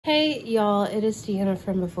Hey y'all, it is Deanna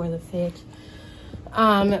from Before the Fit.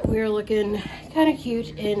 We're looking kind of cute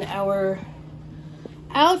in our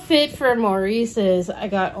outfit for Maurice's I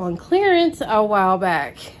got on clearance a while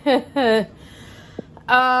back.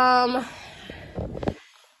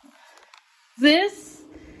 This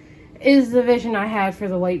is the vision I had for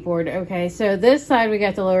the whiteboard. Okay, so this side we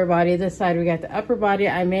got the lower body, this side we got the upper body.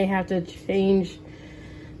 I may have to change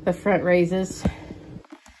the front raises.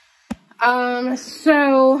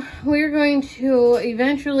 So we're going to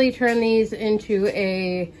eventually turn these into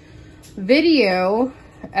a video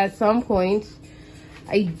at some point.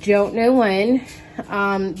 I don't know when.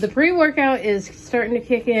 The pre-workout is starting to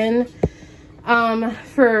kick in.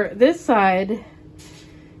 For this side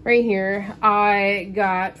right here, I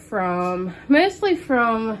got mostly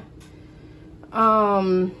from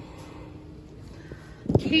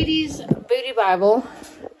Katie's Booty Bible.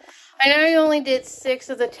 I know I only did 6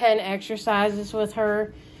 of the 10 exercises with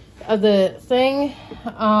her of the thing.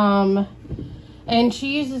 And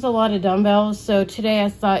she uses a lot of dumbbells. So today I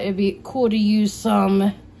thought it'd be cool to use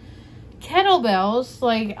some kettlebells.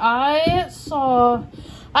 Like I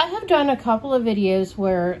have done a couple of videos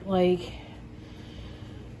where like,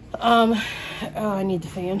 oh, I need the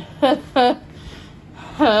fan.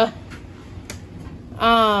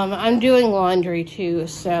 I'm doing laundry too,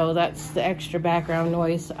 so that's the extra background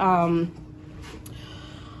noise.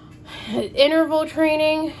 Interval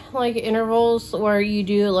training, like intervals where you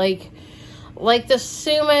do like the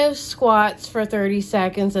sumo squats for 30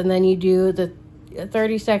 seconds, and then you do the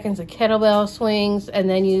 30 seconds of kettlebell swings, and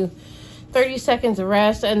then you 30 seconds of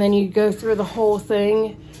rest, and then you go through the whole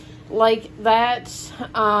thing like that.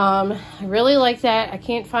 I really like that. I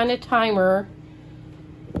can't find a timer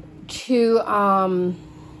to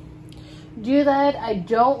do that. I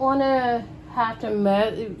don't want to have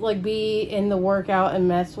to be in the workout and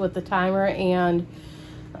mess with the timer and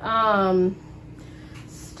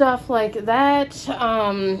stuff like that.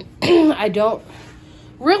 I don't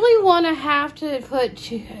really want to have to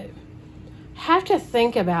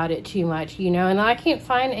think about it too much, you know, and I can't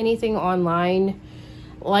find anything online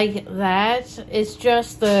like that. It's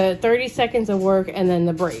just the 30 seconds of work and then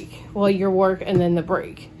the break. Well, your work and then the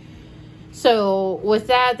break. So with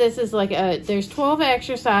that, this is like there's 12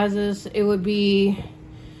 exercises. It would be,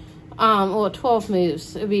 12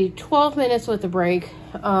 moves. It would be 12 minutes with a break.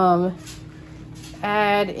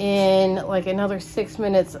 Add in like another 6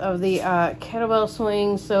 minutes of the kettlebell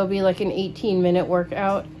swings. So it'll be like an 18-minute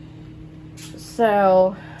workout.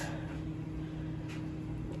 So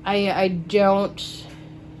I don't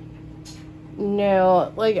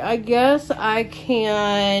know. Like, I guess I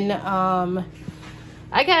can,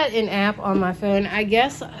 I got an app on my phone. I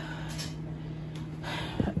guess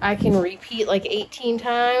I can repeat like 18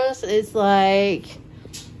 times. It's like,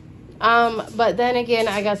 but then again,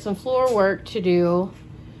 I got some floor work to do.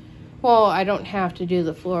 Well, I don't have to do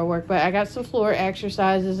the floor work, but I got some floor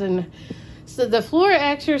exercises. And so the floor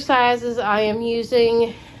exercises, I am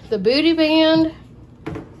using the booty band.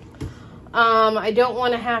 I don't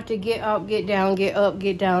want to have to get up, get down, get up,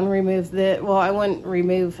 get down, remove the, well, I wouldn't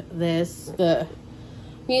remove this,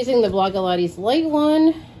 using the Vlogilates light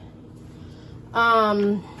one.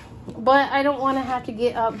 But I don't want to have to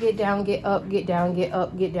get up, get down, get up, get down, get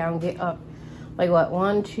up, get down, get up. Like what?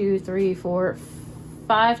 1, 2, 3, 4,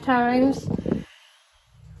 5 times.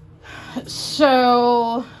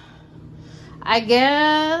 So I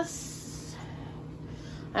guess,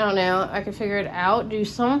 I don't know, I could figure it out. Do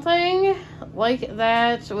something like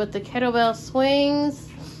that with the kettlebell swings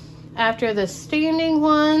after the standing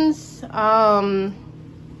ones.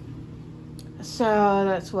 So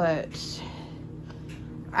that's what,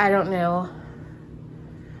 I don't know.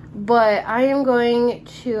 But I am going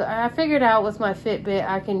to, I figured out with my Fitbit,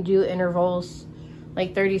 I can do intervals,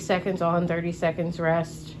 like 30 seconds on, 30 seconds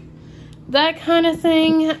rest. That kind of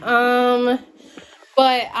thing. But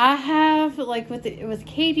I have, like with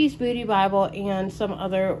Katie's Booty Bible and some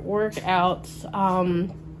other workouts,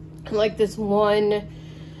 like this one,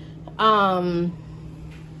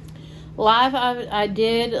 live I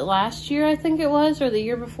did last year, I think it was, or the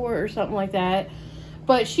year before or something like that.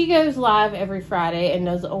 But she goes live every Friday and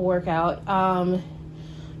does a workout.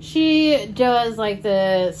 She does like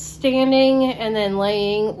the standing and then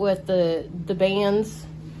laying with the bands.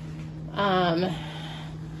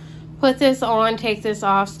 Put this on, take this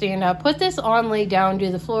off, stand up. Put this on, lay down,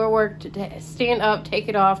 do the floor work, stand up, take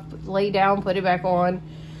it off, lay down, put it back on.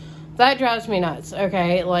 That drives me nuts,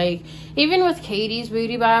 okay? Like, even with Katie's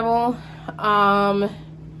Booty Bible,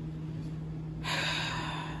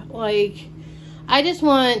 like, I just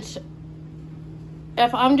want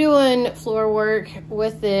if I'm doing floor work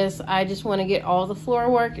with this, I just want to get all the floor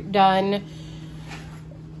work done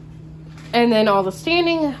and then all the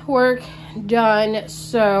standing work done.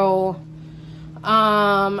 So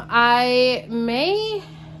I may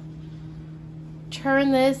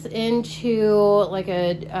turn this into like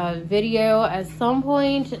a video at some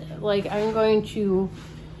point. Like, I'm going to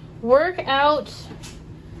work out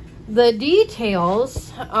the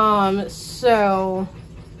details so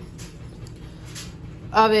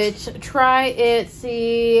of it, try it,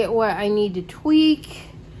 see what I need to tweak.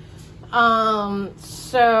 But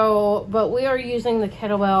we are using the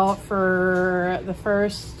kettlebell for the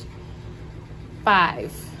first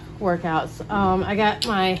 5 workouts. I got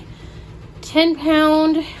my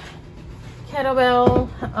 10-pound kettlebell,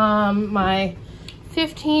 my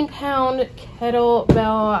 15-pound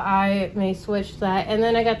kettlebell. I may switch that, and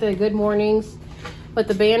then I got the Good Mornings with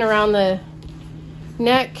the band around the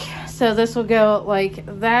neck. So this will go like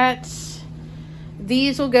that.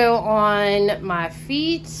 These will go on my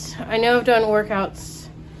feet. I know I've done workouts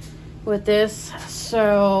with this,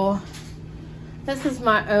 so this is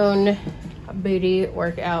my own booty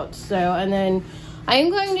workout. So, and then I am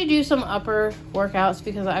going to do some upper workouts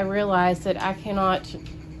because I realized that I cannot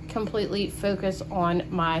completely focus on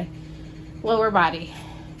my lower body.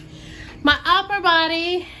 My upper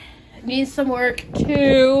body needs some work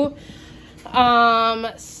too.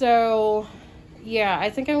 So yeah, I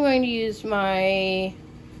think I'm going to use my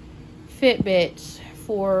Fitbit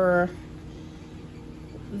for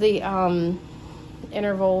the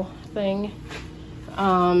interval thing.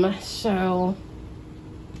 So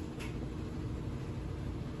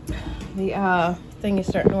the thing is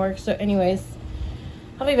starting to work. So anyways,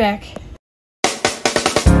 I'll be back.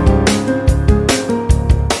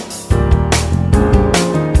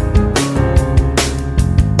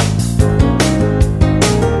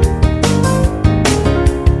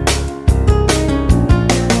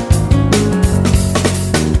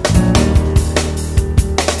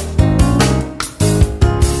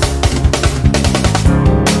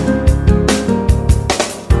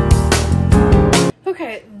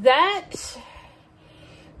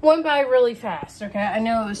 Went by really fast. Okay, I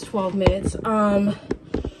know it was 12 minutes. I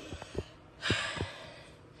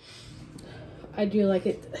do like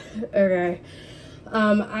it. Okay,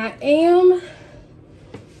 I am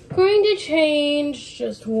going to change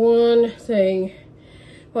just one thing.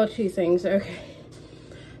 Well, 2 things. Okay,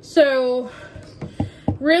 so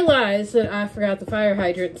realize that I forgot the fire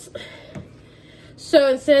hydrants. So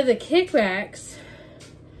instead of the kickbacks,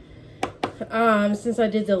 since I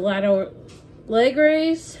did the lateral leg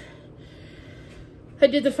raise, I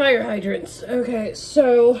did the fire hydrants. Okay,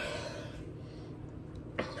 so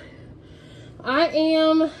I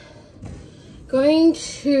am going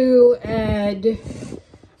to add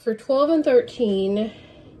for 12 and 13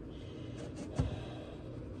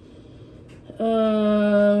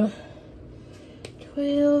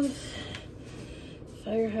 12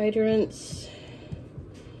 fire hydrants,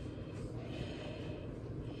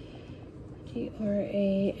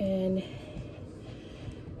 DRAN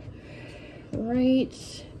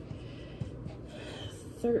right,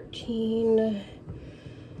 13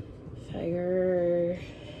 fire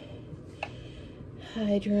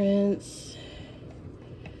hydrants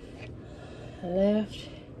left,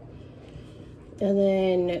 and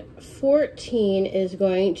then 14 is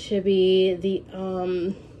going to be the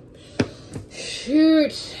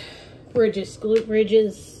bridges, glute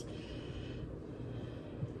bridges.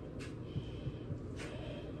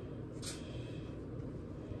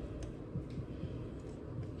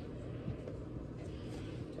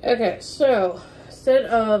 Okay, so instead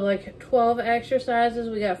of like 12 exercises,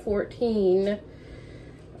 we got 14.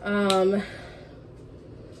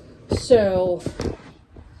 So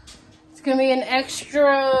it's gonna be an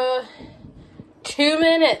extra 2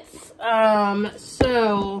 minutes.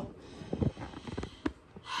 So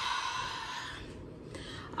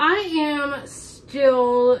I am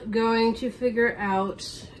still going to figure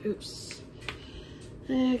out, oops,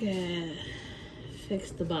 okay,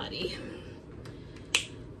 fix the body.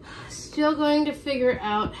 Still going to figure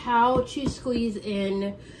out how to squeeze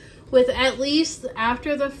in with at least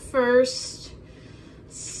after the first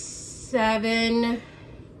 7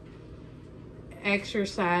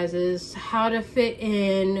 exercises, how to fit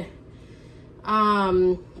in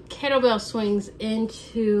kettlebell swings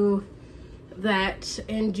into that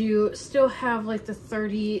and still have like the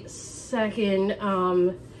 30-second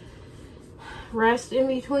rest in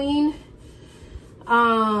between.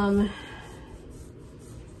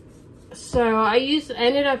 So I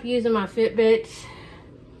ended up using my Fitbit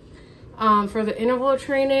for the interval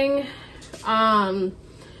training.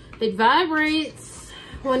 It vibrates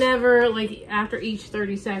whenever, like after each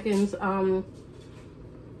 30 seconds.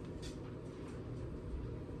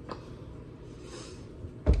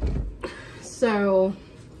 So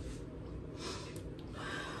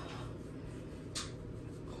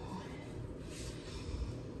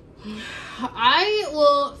I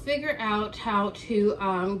will figure out how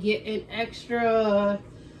to get an extra,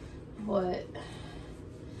 what,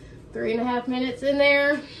 3.5 minutes in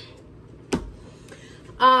there.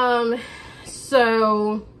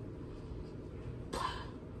 So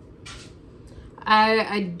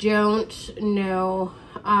I don't know.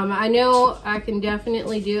 I know I can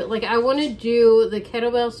definitely do it. Like, I want to do the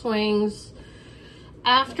kettlebell swings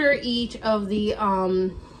after each of the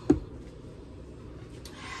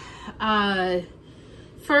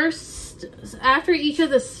first, after each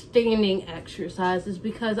of the standing exercises,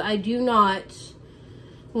 because I do not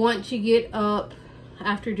want to get up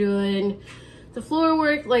after doing the floor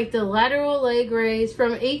work, like the lateral leg raise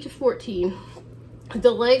from 8 to 14,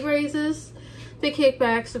 the leg raises, the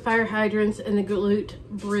kickbacks, the fire hydrants, and the glute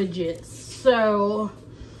bridges. So,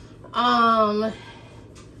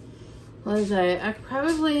 what is that? I could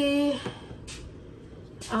probably,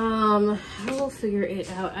 I will figure it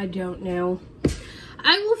out. I don't know.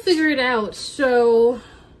 I will figure it out. So,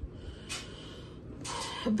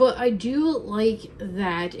 but I do like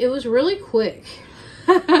that. It was really quick.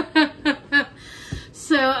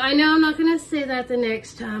 So I know I'm not going to say that the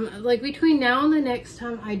next time. Like, between now and the next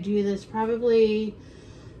time I do this, probably,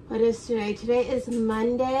 what is today? Today is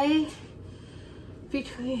Monday.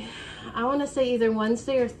 Between, I want to say either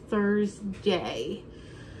Wednesday or Thursday.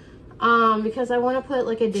 Because I want to put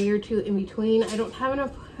like a day or two in between. I don't have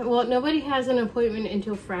an, well, nobody has an appointment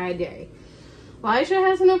until Friday. Elijah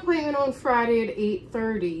has an appointment on Friday at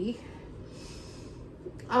 8:30.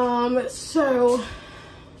 So,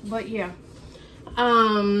 but yeah.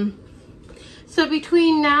 So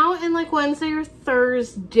between now and like Wednesday or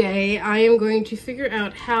Thursday, I am going to figure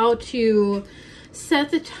out how to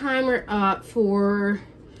set the timer up for,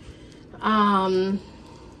 to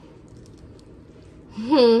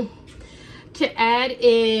add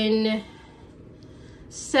in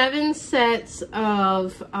 7 sets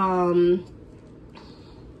of,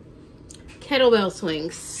 kettlebell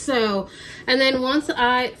swings. So, and then once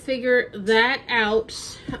I figure that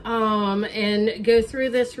out, and go through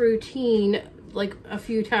this routine like a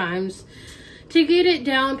few times to get it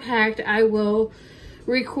down packed, I will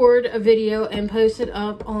record a video and post it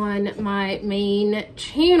up on my main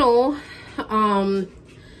channel.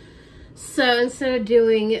 So instead of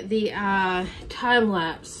doing the time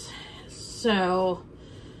lapse, so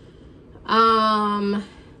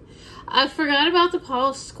I forgot about the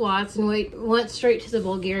pulse squats and went straight to the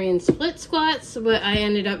Bulgarian split squats, but I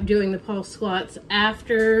ended up doing the pulse squats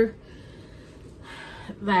after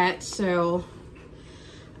that. So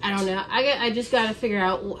I don't know. I just got to figure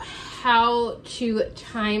out how to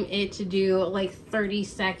time it to do like 30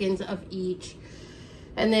 seconds of each,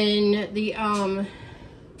 and then the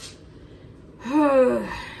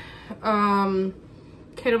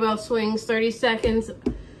kettlebell swings, 30 seconds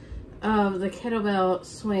of the kettlebell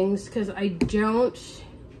swings, because I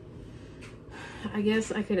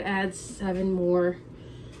guess I could add 7 more.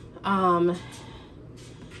 I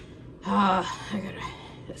got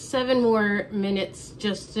 7 more minutes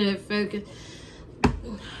just to focus.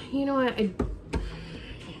 You know what?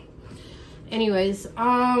 Anyways,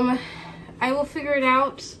 I will figure it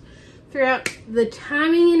out. Figure out the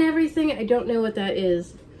timing and everything. I don't know what that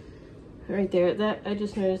is. Right there, that I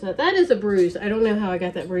just noticed that is a bruise. I don't know how I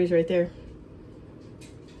got that bruise right there.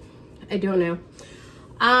 I don't know.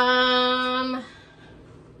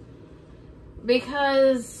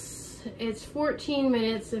 Because it's 14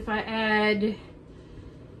 minutes. If I add,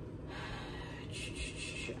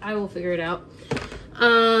 I will figure it out.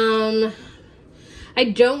 I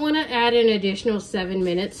don't want to add an additional 7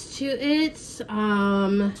 minutes to it.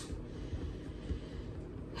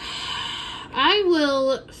 I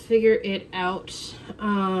will figure it out.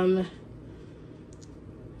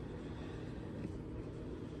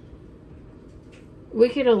 We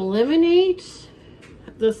could eliminate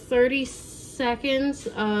the 30 seconds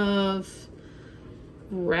of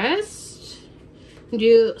rest.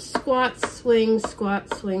 Do squat, swings,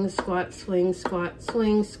 squat, swings, squat, swings, squat,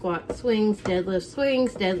 swings, squat, swings, deadlift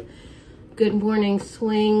swings, good morning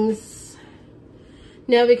swings.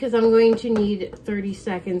 No, because I'm going to need 30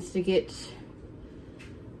 seconds to get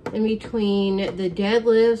in between the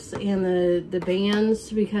deadlifts and the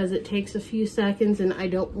bands, because it takes a few seconds and I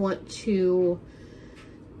don't want to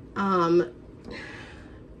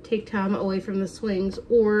take time away from the swings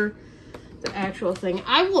or the actual thing.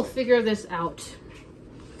 I will figure this out.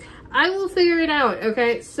 I will figure it out.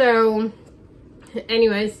 Okay, so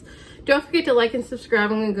anyways, don't forget to like and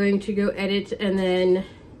subscribe. I'm going to go edit and then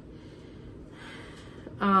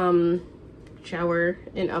shower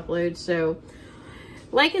and upload. So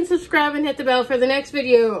like and subscribe and hit the bell for the next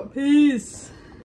video. Peace.